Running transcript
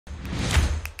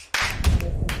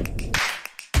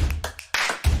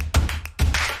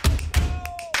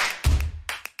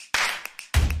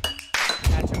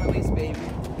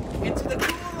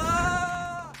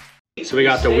So we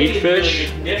got the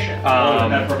Weakfish. We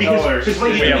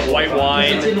have white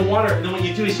wine,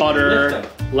 butter,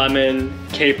 lemon,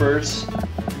 capers.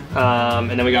 And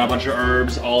then we got a bunch of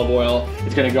herbs, olive oil.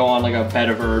 It's gonna go on like a bed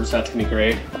of herbs, so that's gonna be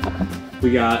great.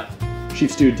 We got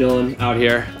Chief Stew Dylan out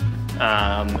here.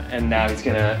 And now he's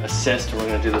gonna assist. We're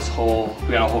gonna do this whole,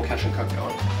 we got a whole catch and cook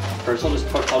going. First, I'll just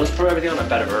put everything on a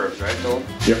bed of herbs, right, Dylan?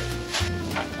 Yep.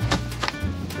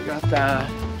 We got that.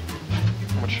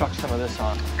 I'm gonna chuck some of this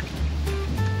on.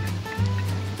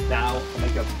 Now, I'll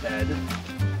make a bed.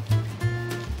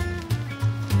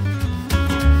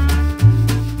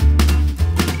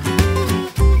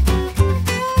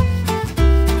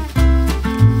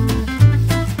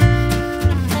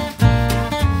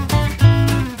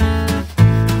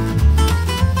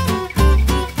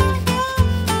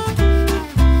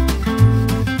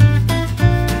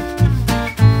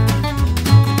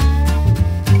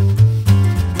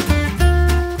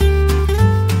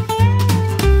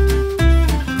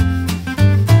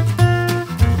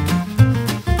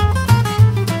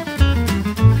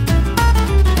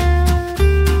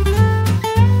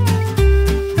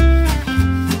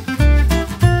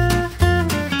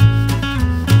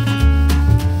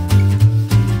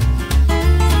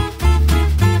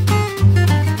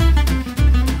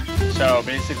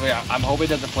 I'm hoping it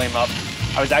doesn't flame up.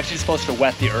 I was actually supposed to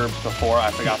wet the herbs before. I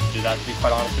forgot to do that, to be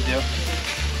quite honest with you.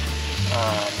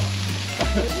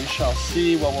 We shall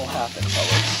see what will happen,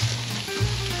 fellas.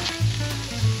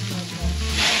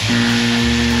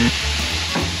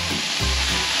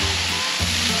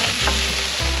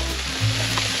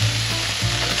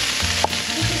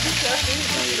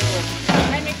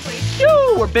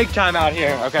 We're big time out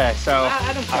here. Okay, so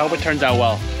I hope it turns out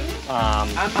well.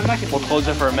 We'll close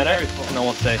it for a minute, and then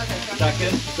we'll see. Is that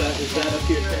good? Is that up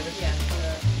to your standards?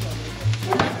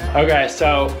 Okay,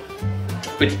 so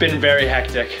it's been very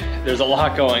hectic. There's a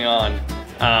lot going on.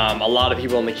 A lot of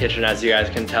people in the kitchen, as you guys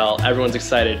can tell. Everyone's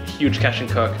excited. Huge catch and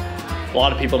cook. A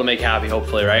lot of people to make happy,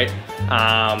 hopefully, right?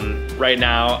 Right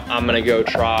now, I'm gonna go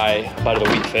try a bite of the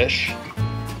Weakfish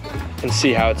and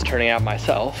see how it's turning out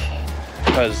myself,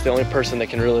 because the only person that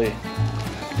can really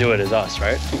do it is us,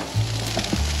 right?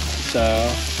 So,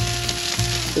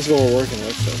 this is what we're working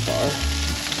with so far.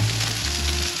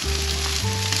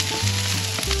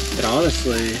 It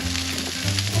honestly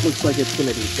looks like it's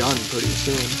gonna be done pretty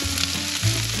soon.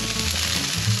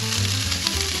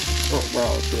 Oh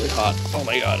wow, it's really hot. Oh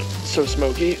my god, it's so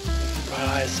smoky. My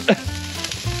eyes.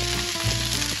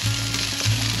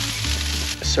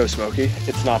 So smoky.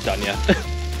 It's not done yet.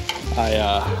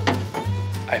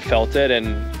 I felt it,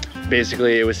 and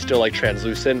basically it was still like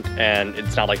translucent, and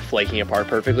it's not like flaking apart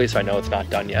perfectly, so I know it's not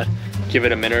done yet. Give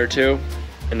it a minute or two,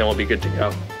 and then we'll be good to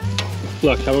go.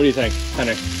 Look, what do you think,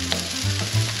 Henry?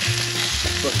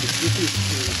 Look, this is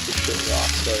for sure raw,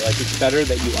 so like it's better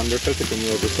that you undercook it than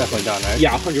you overcook. Definitely done, right?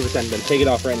 Yeah, 100%. Then take it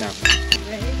off right now.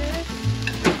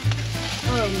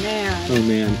 Oh man. Oh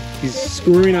man, he's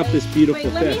screwing up this beautiful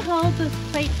Wait, let fish. me hold this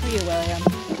plate for you, William.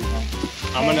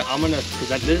 I'm gonna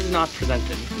present. This is not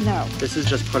presented. No. This is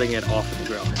just putting it off of the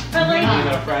grill. Really? You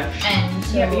know French? And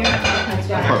you're Alright,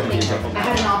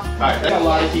 I got a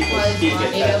lot of people speak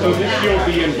it. So this you'll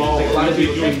be involved. A lot of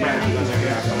people doing that.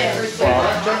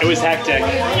 Well, it was hectic.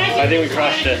 I think we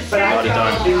crushed it. Got it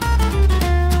done.